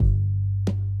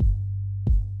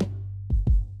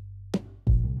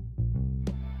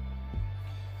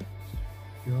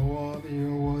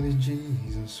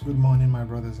Jesus. Good morning, my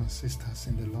brothers and sisters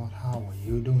in the Lord. How are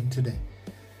you doing today?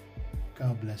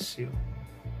 God bless you.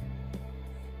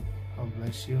 God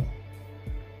bless you.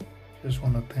 Just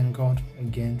want to thank God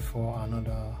again for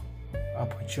another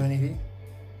opportunity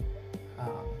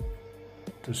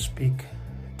to speak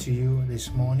to you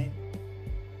this morning.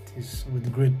 It is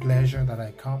with great pleasure that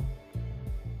I come,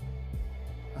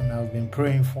 and I've been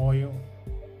praying for you.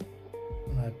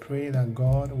 And I pray that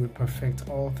God will perfect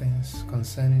all things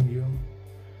concerning you,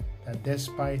 that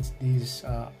despite this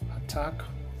attack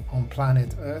on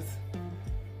planet Earth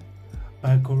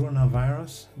by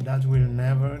coronavirus, that will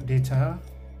never deter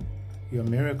your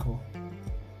miracle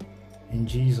in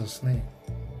Jesus' name.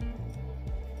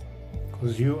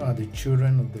 Because you are the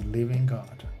children of the living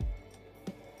God.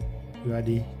 You are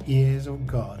the heirs of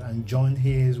God and joint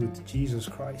heirs with Jesus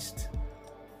Christ.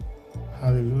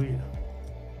 Hallelujah.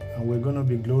 And we're going to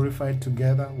be glorified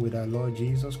together with our Lord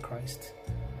Jesus Christ.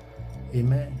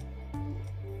 Amen.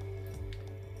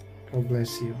 God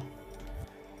bless you.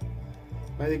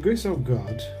 By the grace of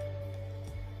God,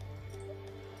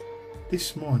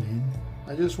 this morning,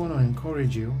 I just want to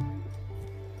encourage you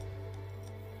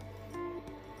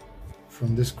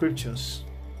from the scriptures.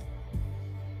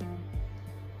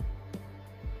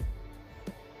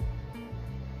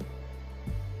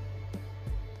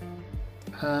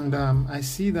 And I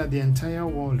see that the entire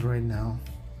world right now,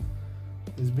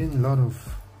 there's been a lot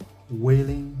of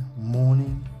wailing,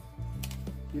 mourning.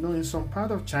 You know, in some part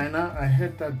of China, I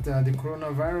heard that the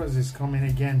coronavirus is coming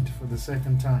again for the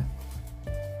second time.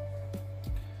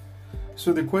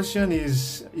 So the question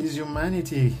is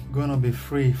humanity going to be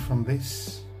free from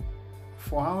this?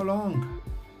 For how long?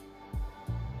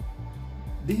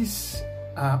 These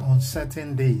are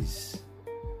uncertain days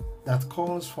that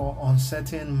calls for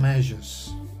uncertain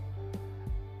measures,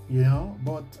 you know,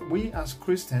 but we as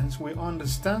Christians, we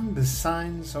understand the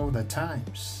signs of the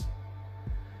times.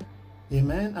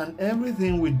 Amen. And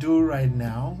everything we do right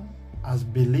now as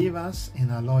believers in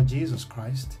our Lord Jesus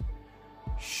Christ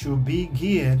should be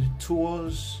geared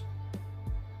towards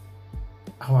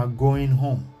our going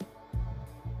home.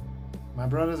 My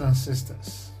brothers and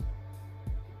sisters,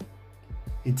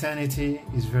 eternity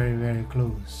is very, very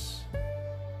close.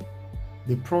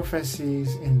 The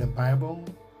prophecies in the Bible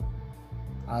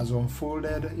has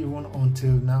unfolded even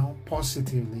until now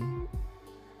positively,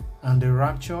 and the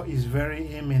rapture is very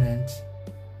imminent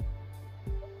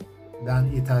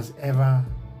than it has ever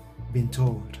been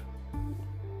told.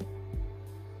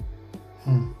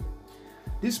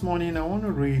 This morning I want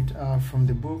to read from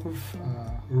the book of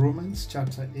Romans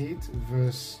chapter 8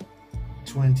 verse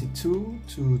 22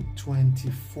 to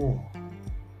 24.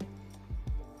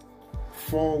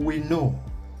 For we know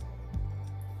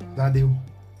that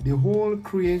the whole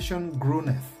creation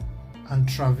groaneth and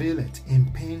travaileth in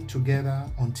pain together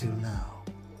until now.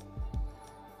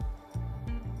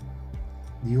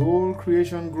 The whole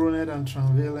creation groaneth and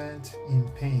travaileth in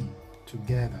pain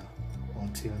together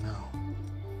until now.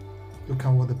 Look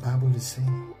at what the Bible is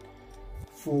saying.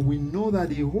 For we know that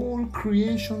the whole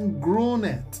creation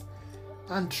groaneth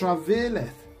and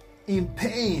travaileth in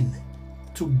pain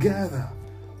together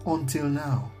until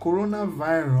now.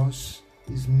 Coronavirus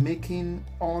is making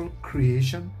all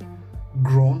creation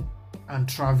groan and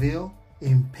travail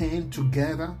in pain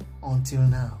together until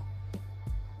now.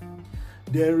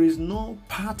 There is no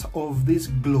part of this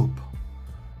globe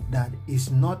that is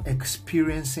not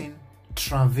experiencing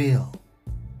travail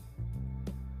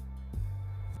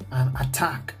and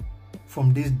attack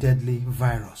from this deadly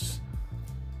virus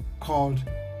called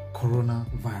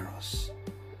coronavirus.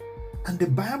 And the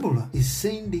Bible is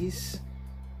saying this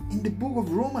in the book of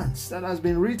Romans that has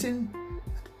been written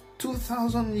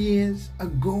 2,000 years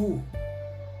ago.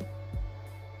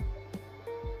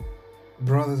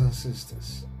 Brothers and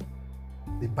sisters,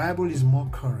 the Bible is more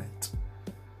current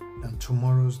than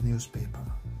tomorrow's newspaper.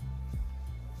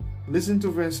 Listen to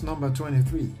verse number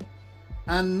 23.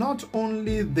 And not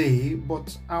only they,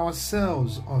 but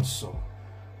ourselves also,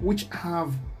 which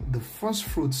have the first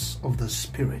fruits of the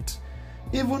Spirit,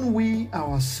 even we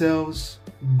ourselves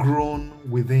groan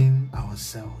within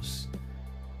ourselves,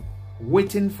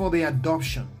 waiting for the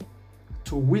adoption,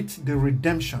 to wit the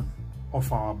redemption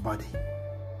of our body.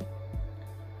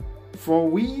 For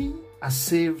we are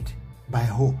saved by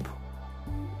hope.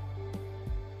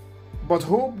 But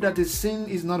hope that is seen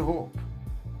is not hope.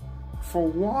 For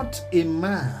what a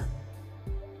man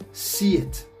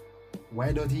seeth,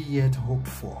 why doth he yet hope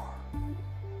for?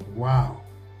 Wow.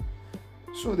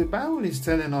 So the Bible is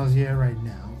telling us here right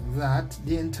now that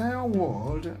the entire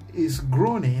world is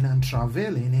groaning and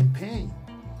travailing in pain.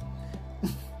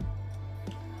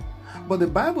 But the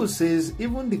Bible says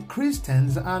even the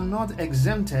Christians are not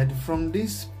exempted from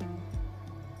this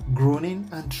groaning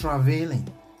and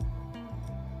travailing.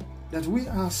 That we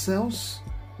ourselves,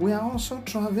 we are also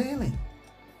travailing.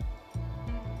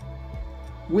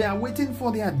 We are waiting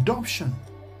for the adoption,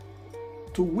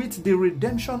 to wit the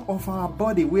redemption of our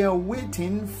body. We are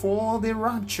waiting for the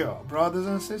rapture, brothers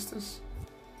and sisters.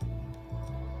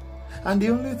 And the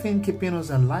only thing keeping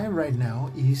us alive right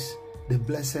now is the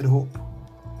blessed hope.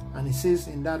 And it says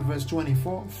in that verse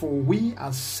 24, for we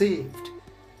are saved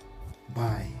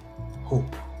by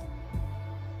hope.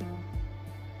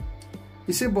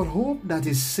 He said, but hope that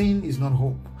is seen is not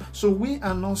hope. So we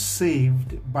are not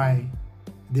saved by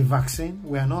the vaccine.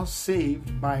 We are not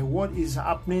saved by what is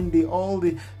happening, all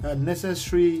the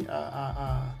necessary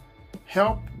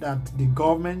help that the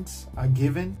governments are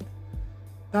giving.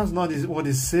 That's not what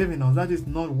is saving us. That is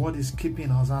not what is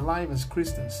keeping us alive as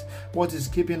Christians. What is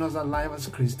keeping us alive as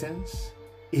Christians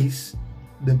is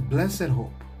the blessed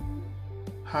hope.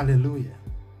 Hallelujah.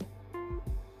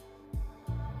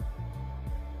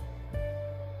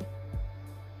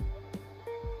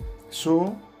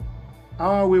 So,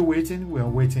 how are we waiting? We are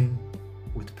waiting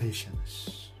with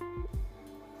patience.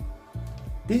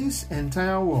 This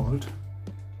entire world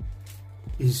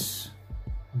is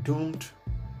doomed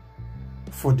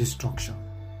for destruction,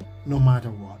 no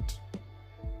matter what.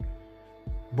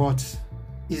 But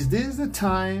is this the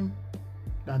time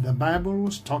that the Bible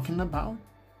was talking about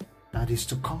that is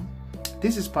to come?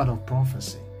 This is part of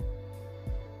prophecy.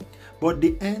 But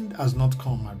the end has not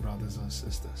come, my brothers and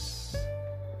sisters.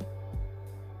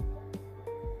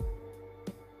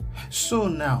 So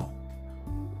now,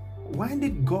 why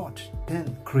did God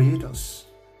then create us?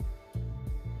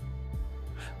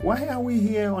 Why are we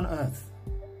here on earth?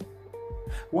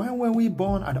 Why were we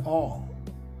born at all?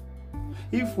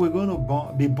 If we're going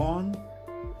to be born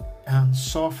and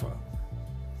suffer,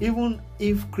 even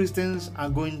if Christians are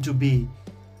going to be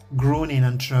groaning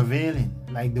and travailing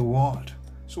like the world,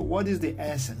 so what is the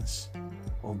essence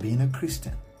of being a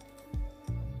Christian?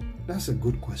 That's a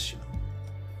good question.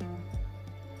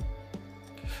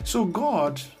 So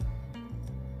God,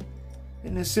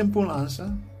 in a simple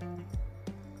answer,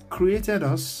 created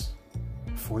us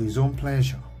for His own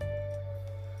pleasure.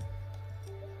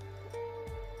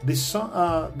 There's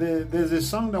a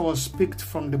song that was picked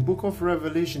from the book of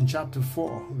Revelation chapter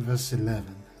 4 verse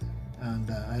 11,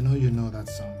 and I know you know that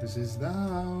song. This is, thou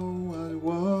art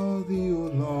worthy,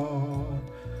 O Lord,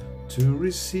 to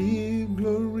receive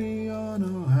glory,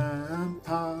 honor, and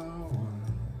power,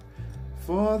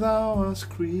 for thou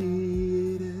hast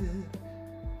created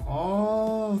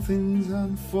all things,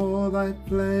 and for thy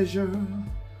pleasure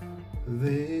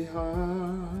they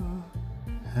are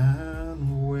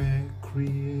and were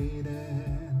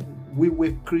created. We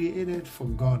were created for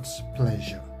God's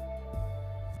pleasure.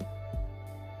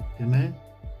 Amen?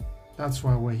 That's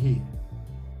why we're here.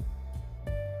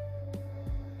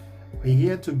 We're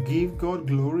here to give God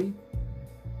glory,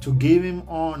 to give Him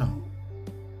honor.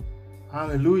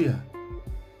 Hallelujah.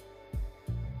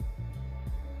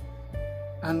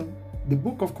 And the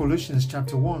book of Colossians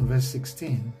chapter 1 verse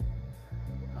 16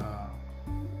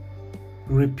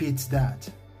 repeats that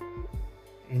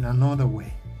in another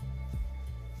way.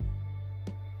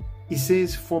 It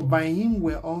says, for by Him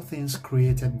were all things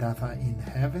created that are in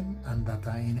heaven and that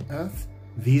are in earth,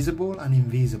 visible and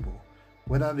invisible,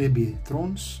 whether they be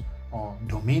thrones or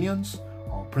dominions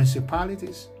or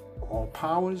principalities or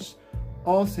powers.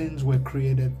 All things were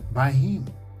created by Him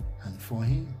and for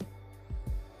Him.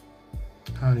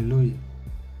 Hallelujah.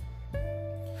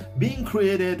 Being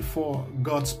created for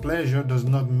God's pleasure does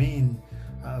not mean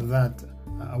that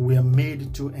we are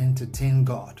made to entertain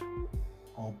God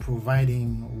or provide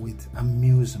Him with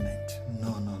amusement.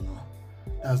 No.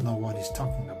 That's not what He's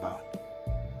talking about.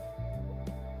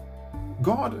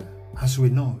 God, as we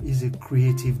know, is a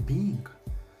creative being,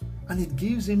 and it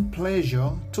gives Him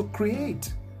pleasure to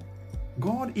create.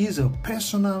 God is a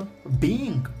personal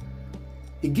being.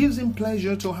 It gives Him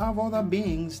pleasure to have other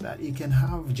beings that He can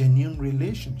have genuine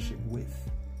relationship with.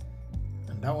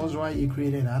 And that was why He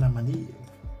created Adam and Eve.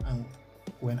 And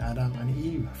when Adam and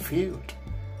Eve failed,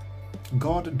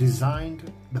 God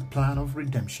designed the plan of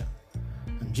redemption.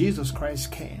 And Jesus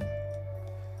Christ came.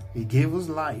 He gave us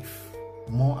life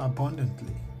more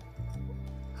abundantly.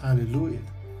 Hallelujah.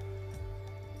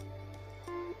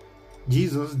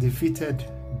 Jesus defeated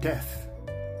death.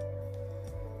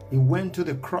 He went to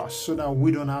the cross so that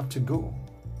we don't have to go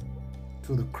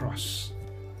to the cross.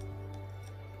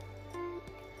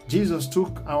 Jesus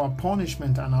took our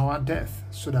punishment and our death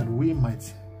so that we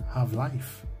might have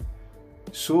life.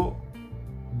 So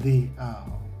the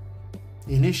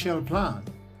initial plan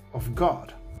of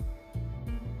God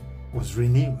was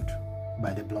renewed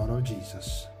by the blood of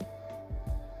Jesus.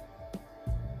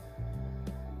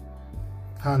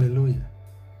 Hallelujah.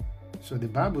 So the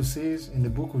Bible says in the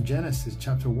book of Genesis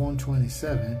chapter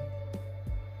 1:27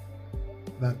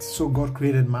 that so God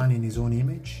created man in his own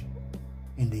image.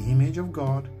 In the image of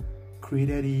God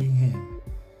created he him.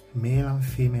 Male and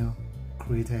female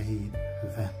created he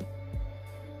them.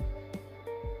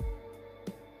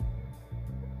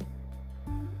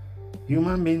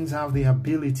 Human beings have the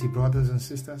ability, brothers and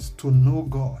sisters, to know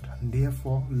God and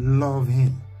therefore love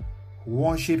him,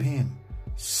 worship him,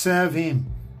 serve him,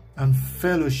 and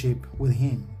fellowship with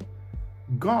him.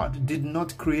 God did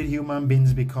not create human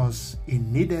beings because he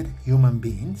needed human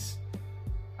beings.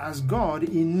 As God,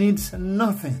 he needs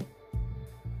nothing.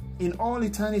 In all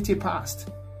eternity past,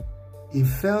 he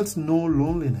felt no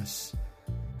loneliness,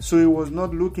 so he was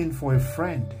not looking for a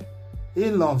friend. He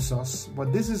loves us,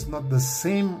 but this is not the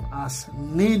same as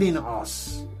needing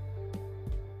us.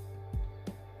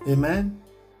 Amen?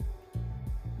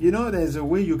 You know, there's a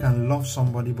way you can love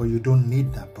somebody, but you don't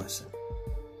need that person.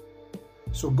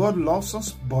 So God loves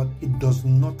us, but it does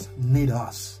not need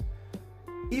us.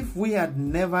 If we had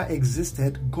never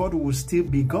existed, God would still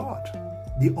be God,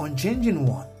 the unchanging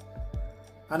one.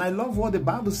 And I love what the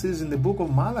Bible says in the book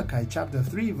of Malachi chapter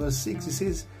 3 verse 6. It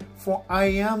says, "For I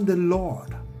am the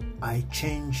Lord, I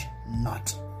change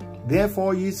not.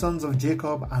 Therefore ye sons of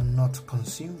Jacob are not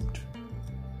consumed."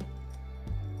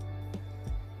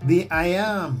 The I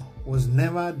am was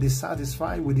never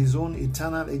dissatisfied with his own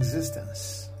eternal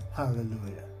existence.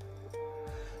 Hallelujah.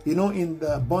 You know, in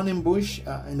the burning bush,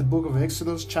 in the book of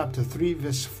Exodus chapter 3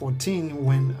 verse 14,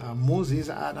 when Moses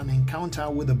had an encounter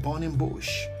with the burning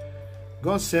bush,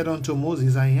 God said unto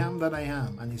Moses, "I am that I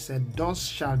am." And he said, "Thus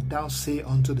shalt thou say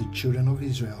unto the children of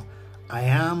Israel, I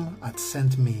am hath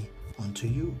sent me unto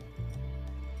you."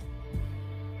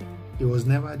 He was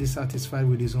never dissatisfied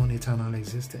with his own eternal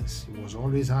existence. He was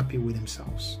always happy with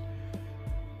himself.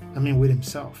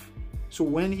 So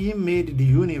when he made the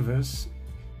universe,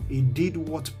 he did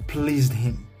what pleased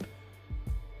him.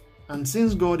 And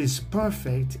since God is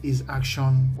perfect, his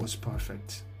action was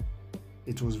perfect.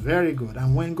 It was very good.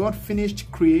 And when God finished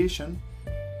creation,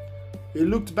 he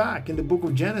looked back in the book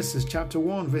of Genesis chapter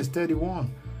 1 verse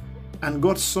 31. And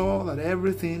God saw that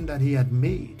everything that he had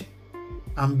made,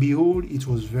 and behold, it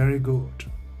was very good.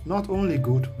 Not only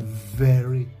good,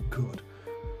 very good.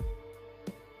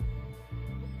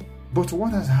 But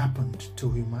what has happened to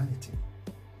humanity?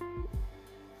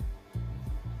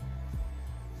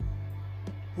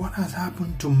 What has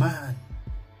happened to man?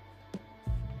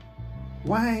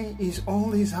 Why is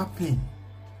all this happening?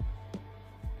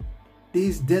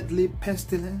 These deadly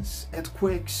pestilence,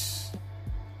 earthquakes,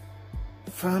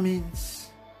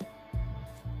 famines,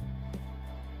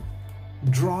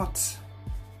 drought,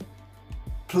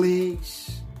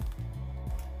 plagues.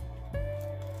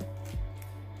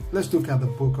 Let's look at the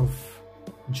book of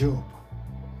Job,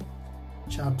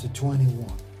 chapter 21.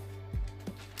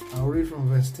 I'll read from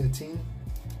verse 13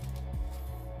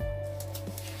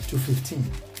 to 15.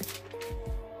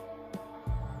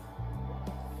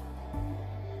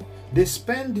 They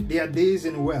spend their days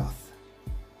in wealth,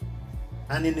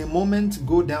 and in a moment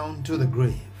go down to the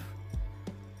grave.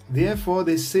 Therefore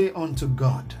they say unto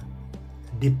God,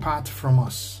 Depart from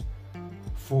us,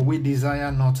 for we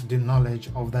desire not the knowledge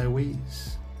of thy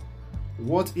ways.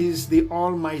 What is the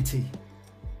Almighty,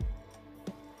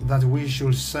 that we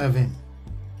should serve him?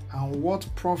 And what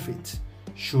profit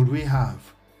should we have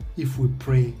if we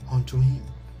pray unto him?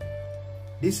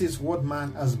 This is what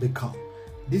man has become.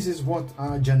 This is what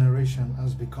our generation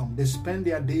has become. They spend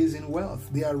their days in wealth.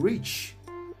 They are rich.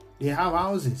 They have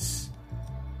houses.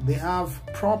 They have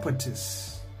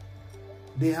properties.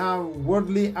 They have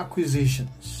worldly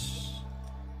acquisitions.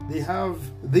 They have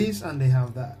this and they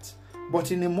have that.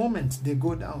 But in a moment, they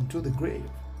go down to the grave.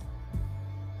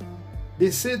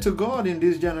 They say to God in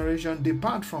this generation,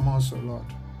 Depart from us, O Lord.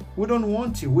 We don't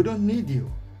want you. We don't need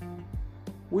you.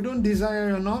 We don't desire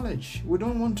your knowledge. We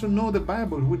don't want to know the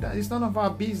Bible. It's none of our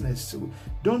business.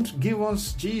 Don't give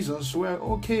us Jesus. We're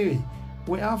okay.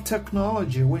 We have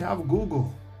technology. We have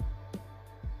Google.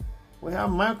 We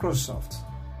have Microsoft.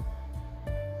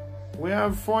 We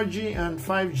have 4G and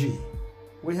 5G.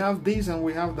 We have this and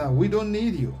we have that. We don't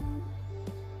need you.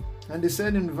 And they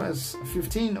said in verse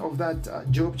 15 of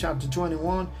that Job chapter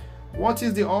 21, what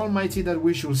is the Almighty that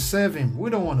we should serve him? We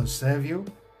don't want to serve you.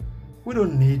 We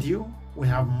don't need you. We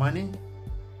have money.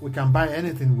 We can buy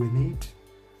anything we need.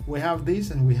 We have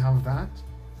this and we have that.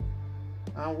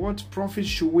 And what profit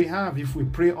should we have if we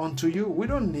pray unto you? We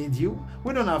don't need you.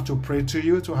 We don't have to pray to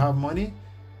you to have money.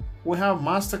 We have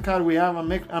MasterCard, we have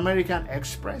American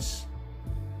Express.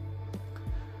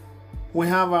 We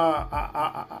have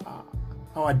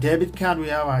our debit card, we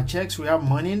have our checks, we have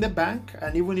money in the bank.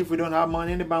 And even if we don't have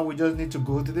money in the bank, we just need to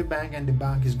go to the bank and the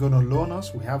bank is going to loan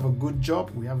us. We have a good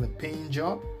job, we have a paying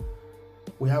job,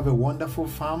 we have a wonderful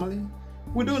family.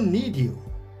 We don't need you.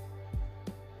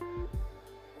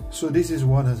 So this is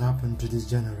what has happened to this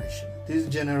generation. This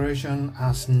generation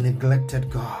has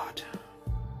neglected God.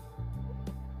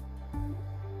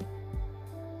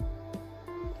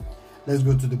 Let's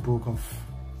go to the book of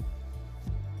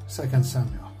 2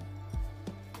 Samuel.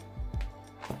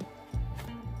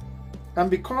 And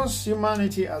because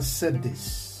humanity has said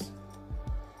this,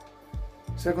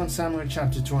 2 Samuel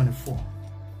chapter 24,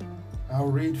 I'll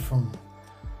read from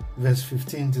verse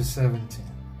 15 to 17.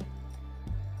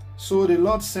 So the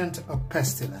Lord sent a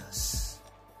pestilence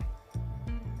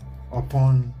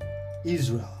upon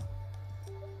Israel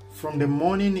from the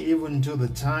morning even to the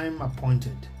time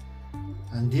appointed.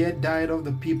 And there died of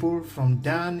the people from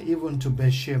Dan even to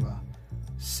Beersheba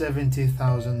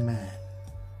 70,000 men.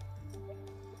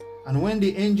 And when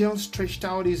the angel stretched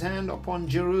out his hand upon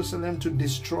Jerusalem to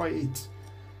destroy it,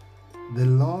 the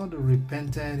Lord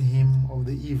repented him of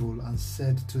the evil and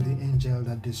said to the angel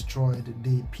that destroyed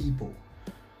the people,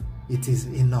 "It is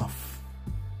enough.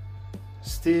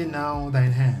 Stay now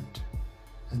thine hand."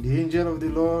 And the angel of the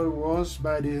Lord was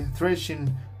by the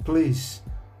threshing place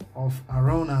of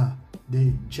Araunah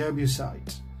the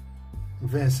Jebusite.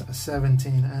 Verse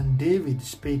 17. And David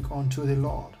spake unto the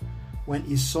Lord when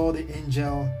he saw the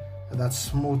angel that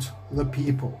smote the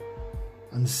people,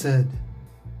 and said,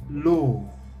 Lo,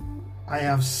 I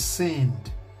have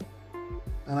sinned,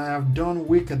 and I have done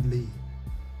wickedly.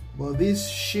 But these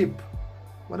sheep,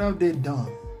 what have they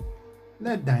done?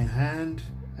 Let thine hand,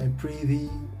 I pray thee,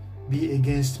 be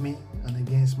against me and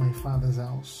against my father's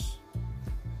house.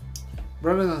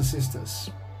 Brothers and sisters,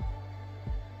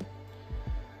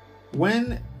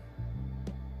 when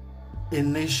a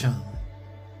nation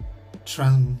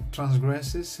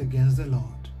transgresses against the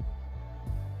Lord,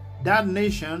 that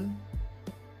nation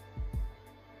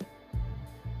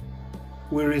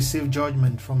will receive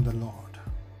judgment from the Lord.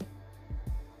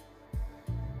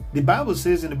 The Bible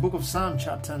says in the book of Psalm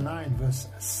chapter 9 verse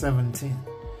 17,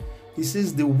 it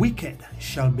says, the wicked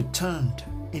shall be turned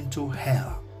into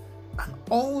hell, and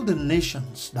all the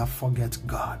nations that forget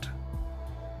God.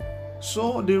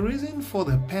 So the reason for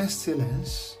the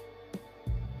pestilence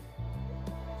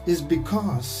is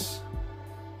because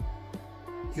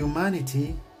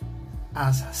humanity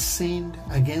has sinned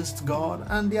against God,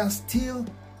 and they are still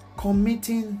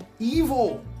committing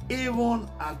evil even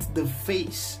at the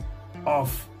face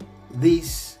of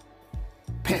this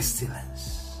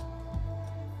pestilence.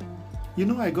 You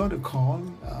know, I got a call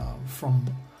from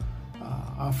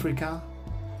Africa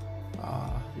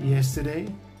yesterday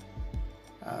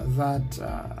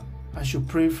that I should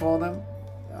pray for them.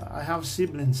 I have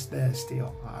siblings there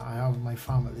still. I have my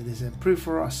family. They said, pray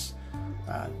for us.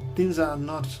 Things are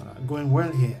not going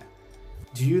well here.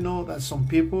 Do you know that some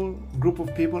people, group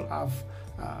of people have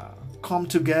come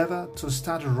together to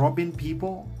start robbing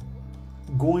people,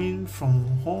 going from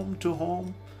home to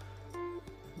home,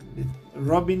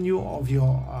 robbing you of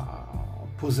your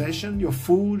possession, your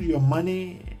food, your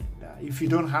money. If you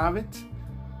don't have it,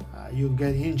 you'll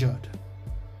get injured.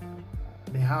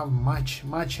 They have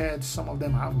machetes, some of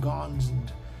them have guns.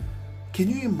 And can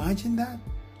you imagine that?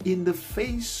 In the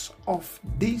face of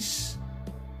this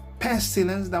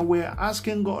pestilence that we're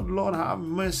asking God, Lord, have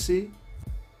mercy,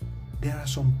 there are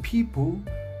some people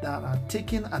that are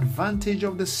taking advantage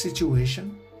of the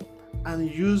situation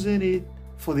and using it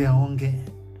for their own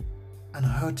gain and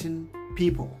hurting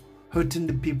people, hurting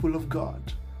the people of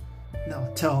God. Now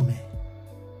tell me,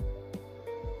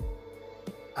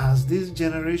 has this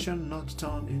generation not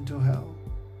turned into hell?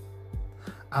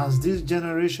 Has this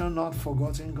generation not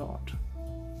forgotten God?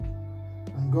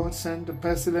 And God sent the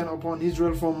pestilence upon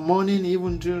Israel from morning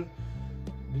even to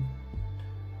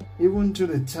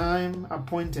the time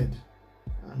appointed.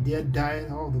 And there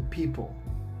died all the people.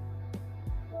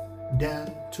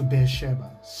 Dan to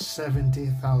Beersheba,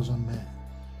 70,000 men.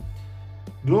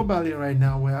 Globally right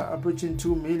now, we are approaching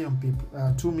 2 million people,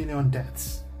 2 million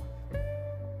deaths.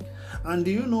 And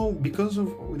do you know, because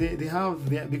of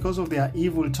because of their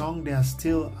evil tongue, they are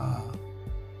still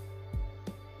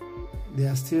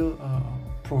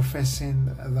professing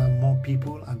that more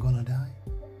people are gonna die.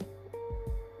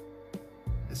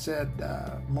 They said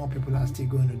more people are still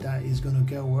going to die. It's going to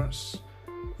get worse.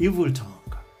 Evil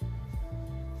tongue.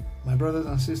 My brothers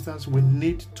and sisters, we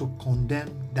need to condemn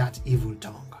that evil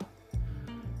tongue.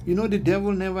 You know, the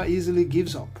devil never easily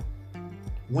gives up.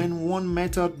 When one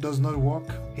method does not work,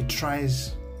 it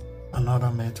tries another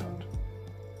method.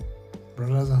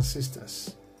 Brothers and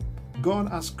sisters, God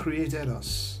has created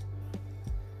us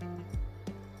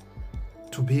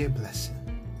to be a blessing,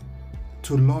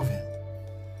 to love Him,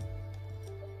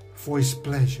 for His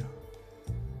pleasure.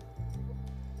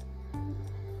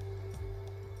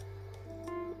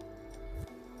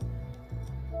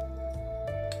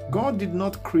 God did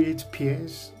not create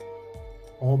peers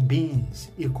or beings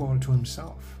equal to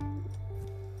Himself.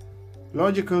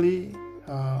 Logically,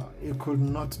 He could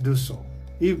not do so.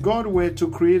 If God were to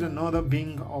create another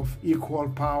being of equal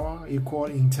power, equal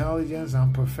intelligence,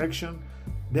 and perfection,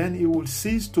 then He would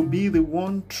cease to be the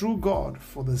one true God,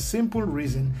 for the simple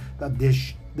reason that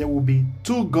there will be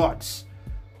two gods,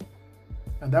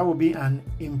 and that will be an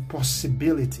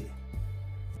impossibility.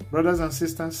 Brothers and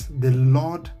sisters, the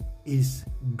Lord is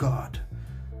God.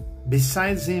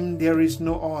 Besides Him, there is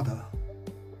no other.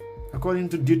 According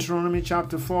to Deuteronomy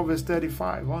chapter 4, verse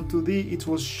 35, unto thee it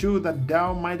was shewed that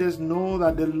thou mightest know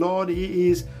that the Lord He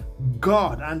is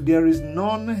God, and there is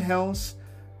none else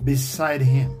beside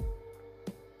Him.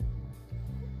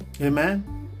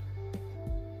 Amen.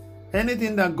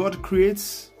 Anything that God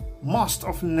creates must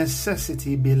of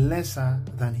necessity be lesser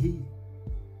than He.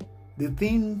 The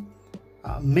thing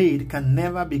made can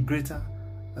never be greater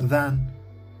than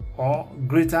or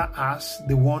greater as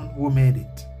the one who made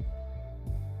it.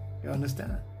 You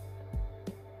understand?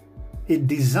 A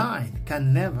design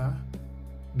can never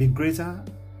be greater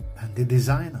than the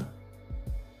designer.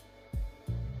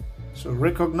 So,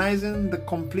 recognizing the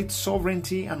complete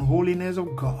sovereignty and holiness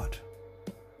of God,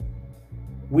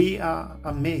 we are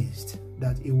amazed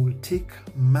that He will take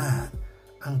man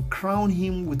and crown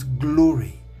him with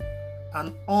glory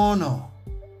and honor.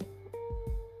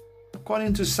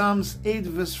 According to Psalms 8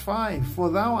 verse 5, for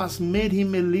thou hast made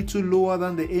him a little lower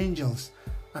than the angels,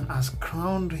 and hast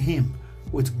crowned him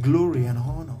with glory and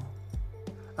honor.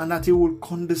 And that He will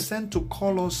condescend to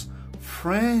call us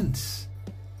friends.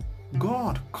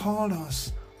 God called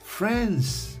us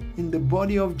friends in the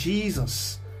body of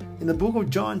Jesus. In the book of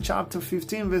John chapter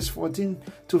 15 verse 14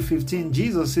 to 15,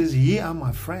 Jesus says, ye are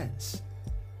my friends.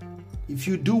 If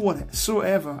you do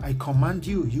whatsoever I command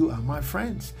you, you are my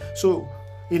friends. So,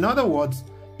 in other words,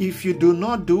 if you do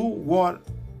not do what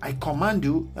I command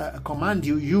you,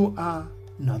 you are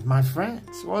not my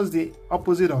friends. What's the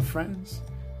opposite of friends?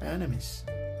 Enemies.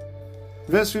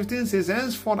 Verse 15 says,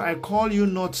 henceforth I call you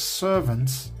not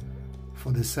servants,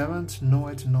 for the servant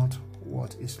knoweth not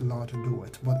what his Lord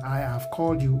doeth, but I have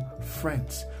called you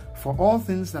friends. For all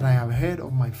things that I have heard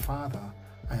of my Father,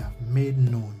 I have made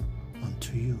known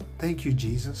unto you. Thank you,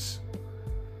 Jesus.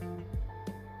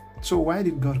 So why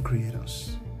did God create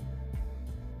us?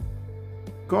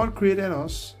 God created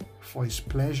us for His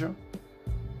pleasure,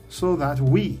 so that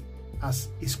we, as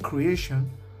His creation,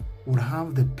 would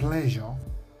have the pleasure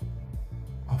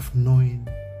of knowing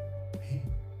Him.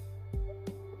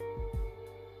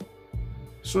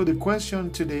 So the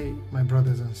question today, my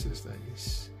brothers and sisters,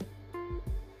 is,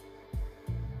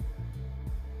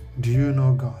 do you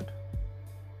know God?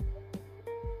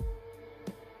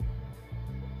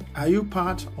 Are you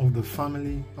part of the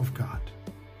family of God?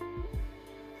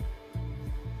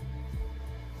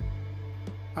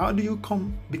 How do you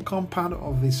become part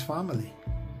of His family?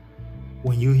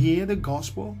 When you hear the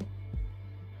gospel,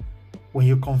 when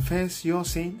you confess your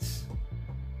sins,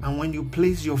 and when you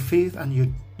place your faith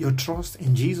and your trust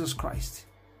in Jesus Christ,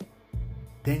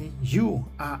 then you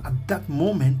are at that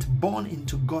moment born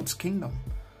into God's kingdom.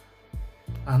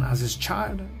 And as His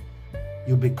child,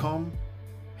 you become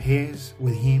heirs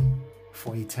with Him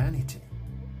for eternity.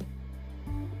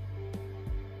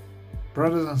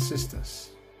 Brothers and sisters,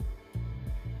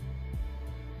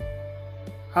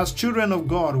 as children of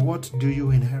God, what do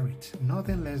you inherit?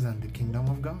 Nothing less than the kingdom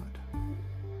of God.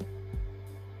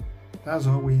 That's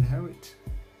all we inherit.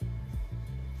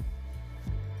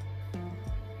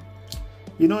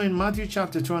 You know, in Matthew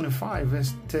chapter 25,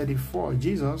 verse 34,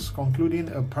 Jesus, concluding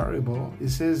a parable, He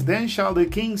says, then shall the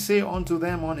king say unto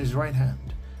them on his right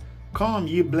hand, come,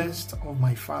 ye blessed of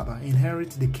my Father, inherit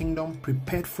the kingdom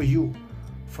prepared for you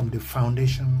from the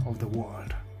foundation of the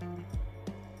world.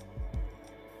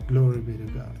 Glory be to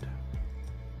God.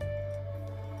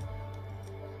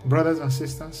 Brothers and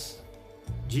sisters,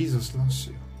 Jesus loves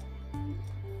you.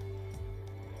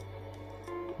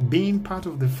 Being part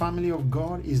of the family of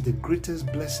God is the greatest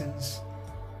blessings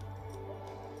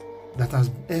that has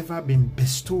ever been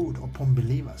bestowed upon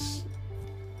believers.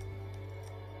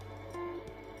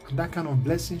 And that kind of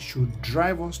blessing should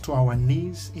drive us to our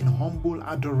knees in humble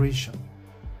adoration.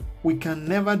 We can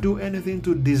never do anything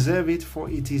to deserve it, for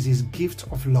it is His gift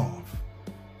of love.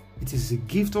 It is a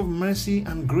gift of mercy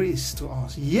and grace to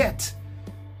us. Yet,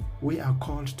 we are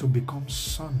called to become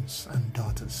sons and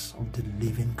daughters of the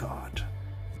living God.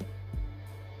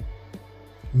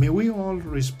 May we all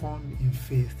respond in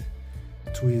faith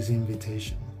to his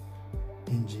invitation.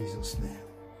 In Jesus' name.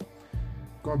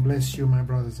 God bless you, my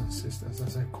brothers and sisters,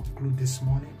 as I conclude this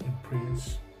morning in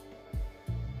prayers.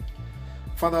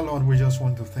 Father, Lord, we just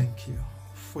want to thank you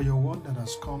for your word that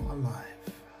has come alive.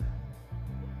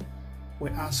 We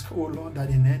ask, oh Lord, that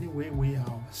in any way we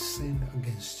have sinned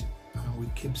against you, and we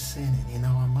keep sinning in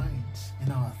our minds,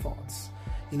 in our thoughts,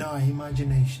 in our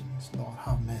imaginations. Lord,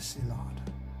 have mercy, Lord.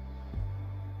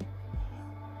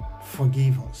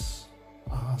 Forgive us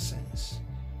our sins.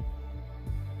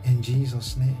 In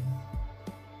Jesus' name,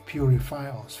 purify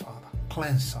us, Father.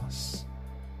 Cleanse us.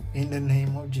 In the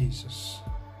name of Jesus.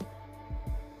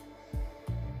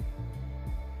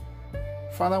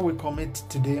 Father, we commit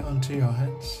today unto your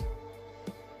hands.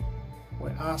 We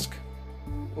ask,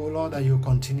 O Lord, that you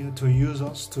continue to use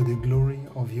us to the glory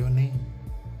of your name.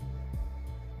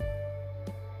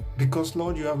 Because,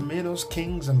 Lord, you have made us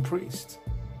kings and priests.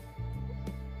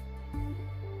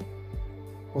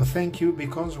 Well, thank you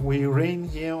because we reign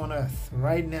here on earth.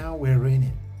 Right now, we're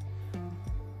reigning.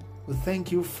 We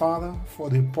thank you, Father, for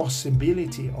the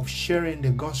possibility of sharing the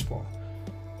gospel,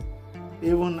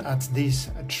 even at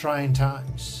these trying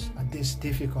times, at these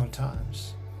difficult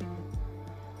times.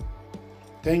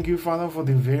 Thank you, Father, for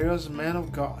the various men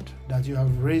of God that you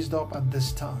have raised up at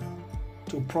this time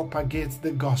to propagate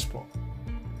the gospel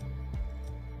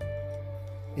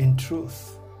in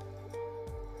truth.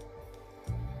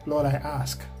 Lord, I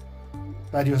ask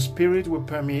that your Spirit will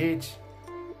permeate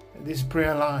this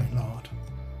prayer line, Lord,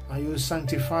 and you will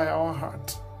sanctify our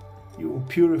heart. You will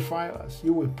purify us.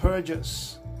 You will purge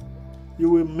us. You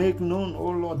will make known, O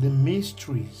Lord, the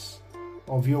mysteries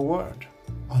of your word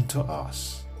unto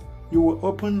us. You will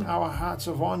open our hearts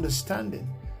of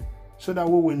understanding so that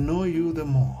we will know you the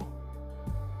more.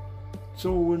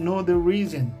 So we will know the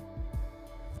reason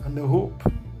and the hope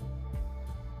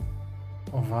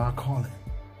of our calling.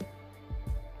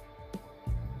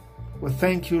 We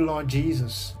thank you, Lord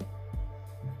Jesus,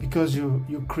 because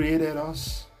you created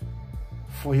us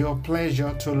for your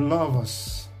pleasure to love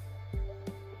us.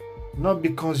 Not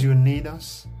because you need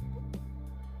us,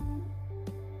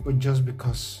 but just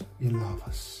because you love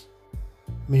us.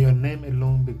 May your name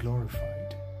alone be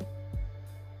glorified.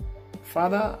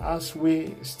 Father, as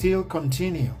we still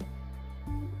continue,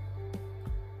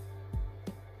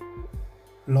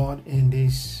 Lord, in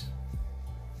this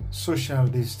social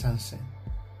distancing,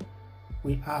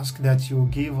 we ask that you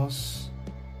give us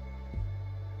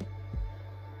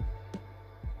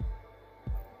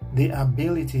the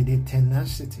ability, the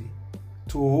tenacity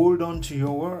to hold on to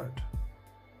your word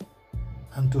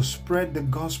and to spread the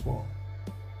gospel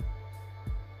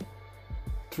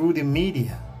through the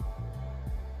media,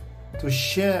 to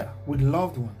share with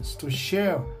loved ones, to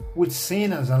share with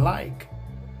sinners alike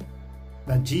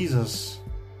that Jesus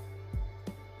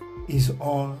is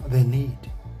all they need.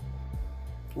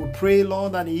 We pray,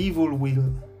 Lord, that evil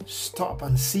will stop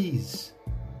and cease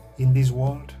in this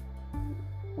world.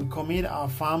 We commit our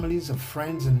families, our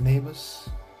friends and neighbors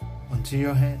unto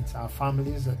your hands. Our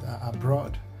families that are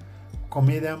abroad,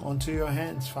 commit them unto your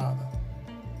hands, Father.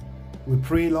 We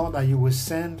pray, Lord, that you will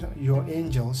send your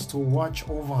angels to watch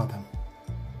over them,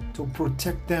 to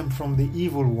protect them from the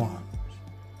evil one,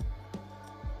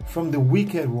 from the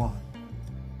wicked one,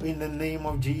 in the name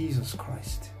of Jesus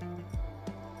Christ.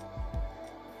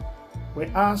 We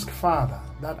ask, Father,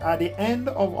 that at the end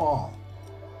of all,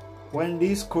 when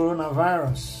this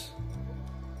coronavirus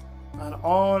and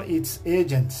all its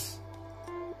agents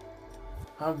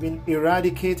have been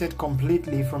eradicated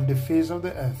completely from the face of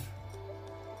the earth,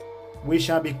 we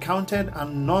shall be counted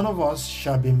and none of us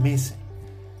shall be missing.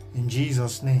 In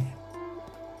Jesus' name,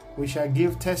 we shall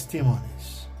give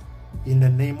testimonies in the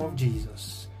name of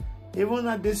Jesus. Even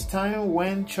at this time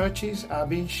when churches are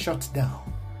being shut down,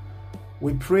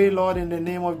 we pray, Lord, in the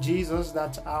name of Jesus,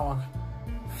 that our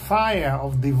fire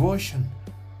of devotion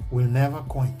will never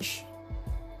quench.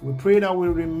 We pray that we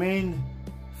remain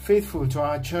faithful to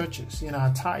our churches in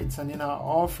our tithes and in our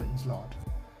offerings, Lord.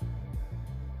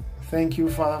 Thank you,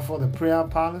 Father, for the Prayer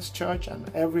Palace Church and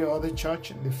every other church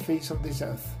in the face of this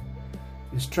earth.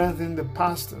 You strengthen the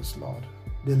pastors, Lord,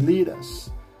 the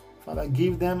leaders. Father,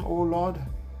 give them, oh Lord,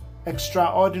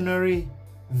 extraordinary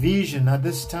vision at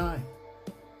this time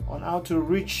on how to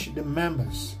reach the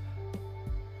members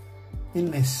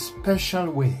in a special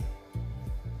way,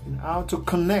 in how to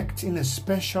connect in a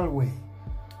special way.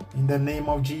 In the name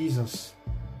of Jesus,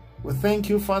 we thank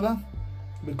you, Father,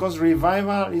 because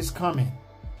revival is coming.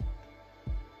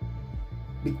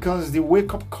 because the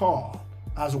wake-up call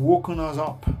has woken us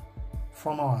up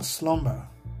from our slumber.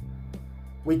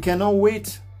 We cannot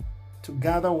wait to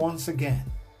gather once again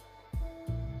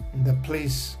in the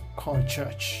place called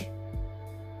church.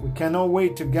 We cannot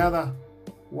wait to gather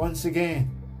once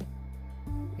again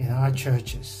in our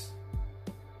churches.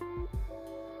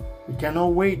 We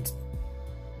cannot wait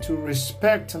to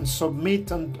respect and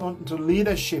submit unto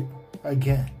leadership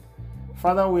again.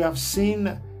 Father, we have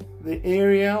seen the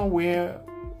area where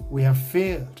we have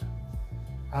failed.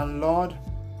 And Lord,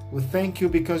 we thank you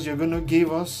because you're going to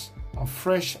give us a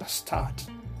fresh start,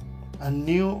 a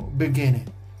new beginning,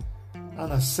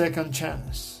 and a second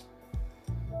chance,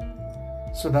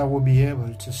 so that we'll be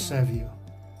able to serve you,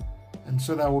 and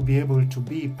so that we'll be able to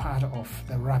be part of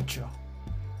the rapture,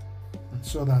 and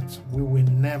so that we will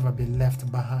never be left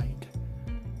behind.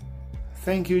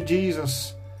 Thank you,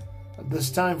 Jesus, at this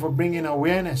time for bringing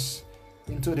awareness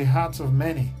into the hearts of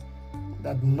many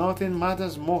that nothing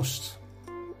matters most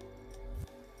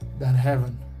than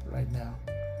heaven right now,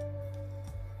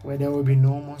 where there will be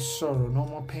no more sorrow, no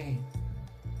more pain,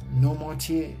 no more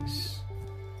tears.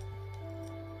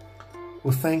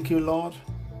 We thank you, Lord,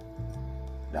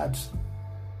 that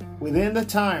within the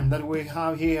time that we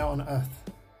have here on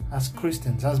earth, as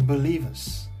Christians, as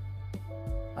believers,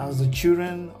 as the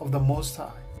children of the Most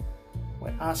High, we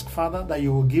ask, Father, that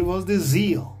you will give us the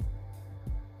zeal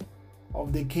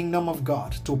of the kingdom of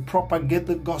God to propagate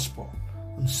the gospel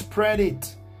and spread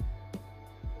it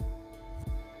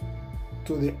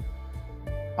to the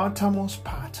uttermost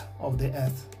part of the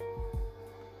earth,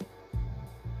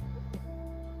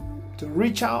 to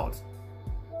reach out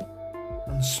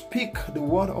and speak the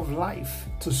word of life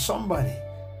to somebody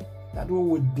that we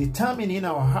would determine in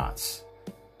our hearts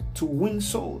to win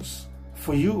souls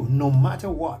for you no matter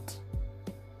what.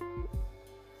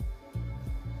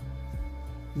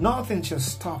 Nothing shall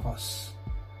stop us.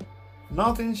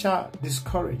 Nothing shall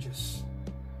discourage us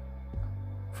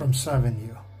from serving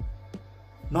you.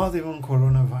 Not even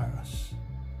coronavirus.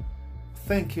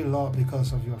 Thank you, Lord,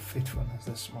 because of your faithfulness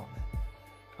this morning.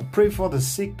 I pray for the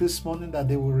sick this morning that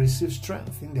they will receive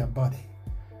strength in their body.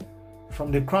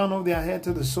 From the crown of their head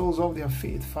to the soles of their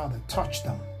feet, Father, touch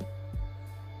them.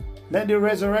 Let the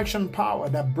resurrection power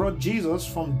that brought Jesus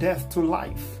from death to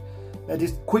life, let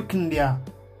it quicken their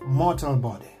mortal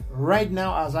body right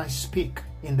now as I speak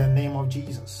in the name of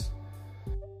Jesus.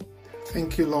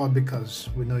 Thank you, Lord, because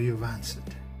we know you've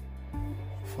answered.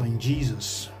 For in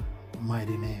Jesus'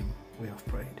 mighty name we have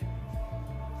prayed.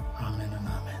 Amen and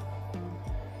amen.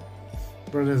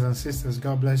 Brothers and sisters,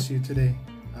 God bless you today.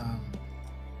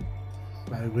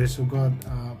 By the grace of God,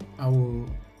 I will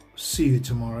see you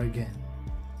tomorrow again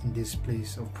in this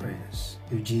place of prayers,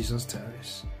 if Jesus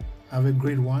tarries. Have a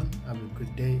great one. Have a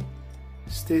good day.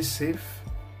 Stay safe.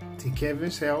 Take care of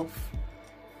yourself.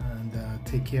 And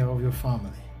take care of your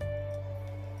family.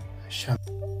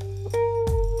 Shalom.